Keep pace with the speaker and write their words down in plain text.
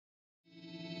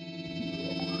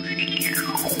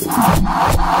Carlo,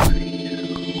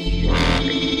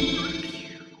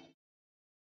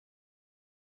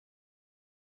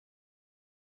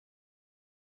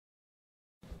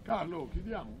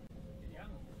 chiudiamo.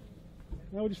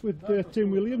 Now we're just with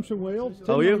Tim Williams from Wales. Tim,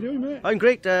 how are you? Doing, mate? I'm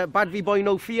great.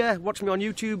 Badboyvnofear-Tim. Watch me on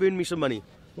YouTube, earn me some money.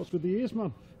 What's with the ears,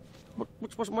 man?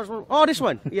 What's oh, this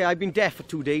one. Yeah, I've been deaf for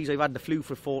 2 days. I've had the flu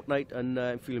for a fortnight, and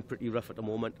I'm feeling pretty rough at the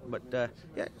moment. But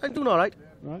yeah, I'm doing all right.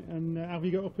 Right, and have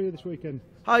you got up here this weekend?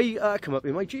 I come up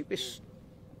in my Jeep. It's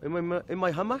in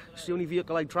my Hummer. It's the only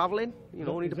vehicle I travel in. You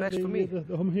know, only the best for me.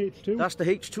 The Hummer H2? That's the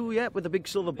H2, yeah, with the big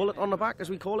silver bullet on the back, as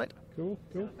we call it. Cool,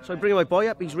 cool. So I bring my boy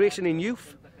up. He's racing in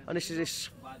youth, and this is his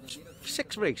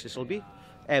 6th race. This will be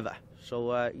ever.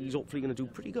 So he's hopefully going to do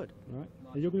pretty good. Right.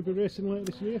 Are you going to be racing later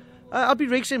this year? I'll be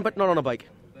racing, but not on a bike.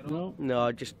 No?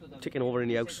 No, just ticking over in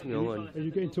the house, you know. Are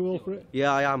you getting too old for it?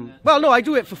 Yeah, I am. Well, no, I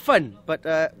do it for fun, but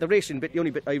the racing bit, the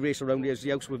only bit I race around here is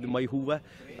the house with my Hoover.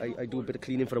 I do a bit of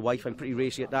cleaning for the wife. I'm pretty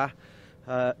racy at that.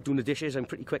 Doing the dishes, I'm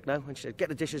pretty quick now. And she said, get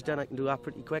the dishes done, I can do that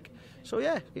pretty quick. So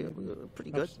yeah,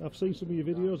 pretty good. I've seen some of your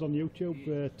videos on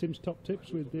YouTube, Tim's Top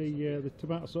Tips with the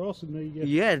tomato sauce and the...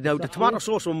 yeah, no, the tomato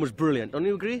sauce one was brilliant, don't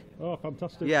you agree? Oh,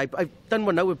 fantastic. Yeah, I've done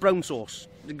one now with brown sauce.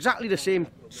 Exactly the same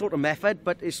sort of method,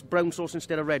 but it's brown sauce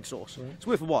instead of red sauce. Right. It's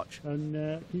worth a watch. And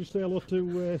can you say hello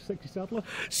to Sexy Saddler?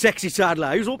 Sexy Saddler,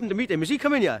 I was hoping to meet him. Is he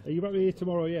coming here? Are you back here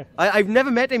tomorrow, yeah? I've never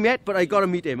met him yet, but I got to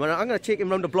meet him. And I'm going to take him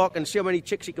round the block and see how many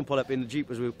chicks he can pull up in the Jeep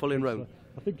as we're pulling round.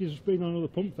 I think he's just been on another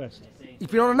pump fest. He's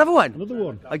been on another one? Another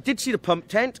one. I did see the pump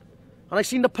tent, and I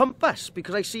seen the pump bus,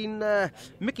 because I seen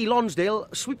Mickey Lonsdale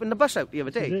sweeping the bus out the other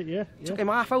day. Did, yeah, It took him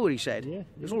half hour, he said. Yeah, yeah.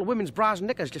 There's all the women's bras and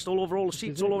knickers just all over all the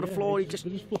seats, all over the floor. They're just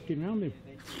flocking around him.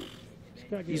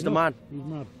 He's the man. He's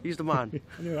mad. He's the man.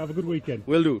 Anyway, have a good weekend.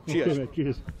 Will do. Cheers. Okay, mate,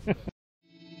 cheers.